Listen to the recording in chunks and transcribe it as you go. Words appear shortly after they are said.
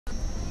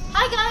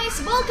Hi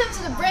guys, welcome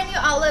to the brand new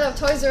outlet of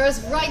Toys R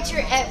Us right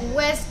here at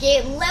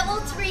Westgate Level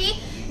 3.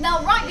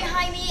 Now right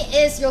behind me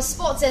is your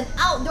sports and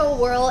outdoor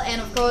world, and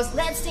of course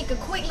let's take a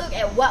quick look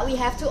at what we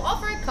have to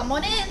offer. Come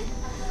on in.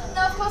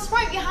 Now of course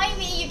right behind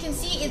me you can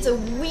see it's a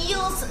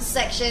wheels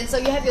section, so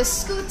you have your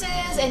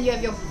scooters and you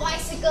have your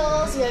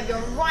bicycles, you have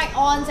your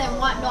ride-ons and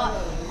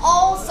whatnot,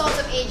 all sorts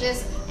of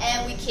ages,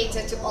 and we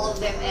cater to all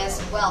of them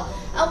as well.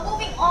 Now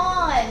moving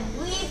on,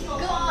 we've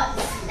got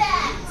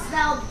Stax.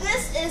 Now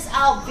this is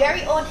our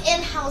very own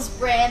in-house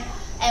brand,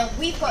 and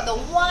we've got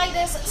the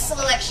widest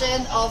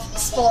selection of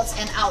sports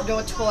and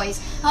outdoor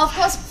toys. Now of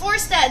course for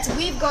Stax,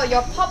 we've got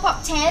your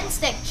pop-up tents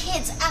that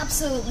kids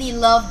absolutely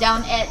love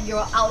down at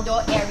your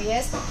outdoor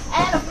areas.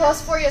 And of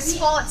course for your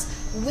sports,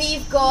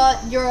 we've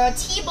got your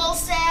T-ball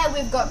set,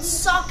 we've got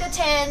soccer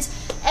tents,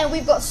 and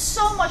we've got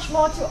so much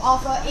more to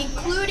offer,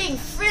 including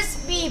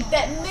frisbee,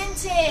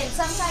 badminton,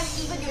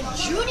 sometimes even your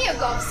junior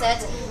golf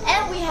sets,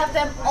 and we have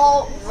them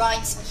all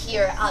right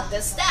here under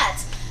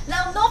Stax.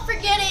 Now not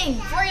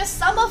forgetting, for your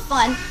summer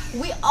fun,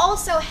 we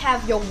also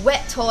have your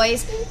wet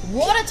toys,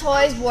 water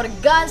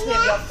guns, we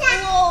have your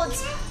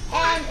floats,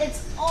 and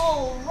it's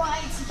all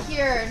right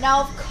here.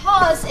 Now of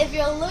course, if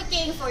you're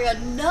looking for your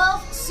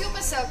Nerf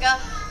Super Soaker,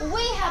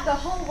 we have the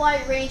whole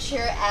wide range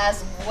here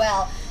as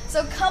well.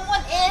 So come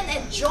on in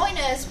and join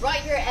us right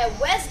here at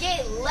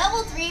Westgate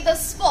Level 3, the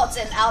sports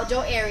and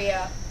outdoor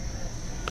area.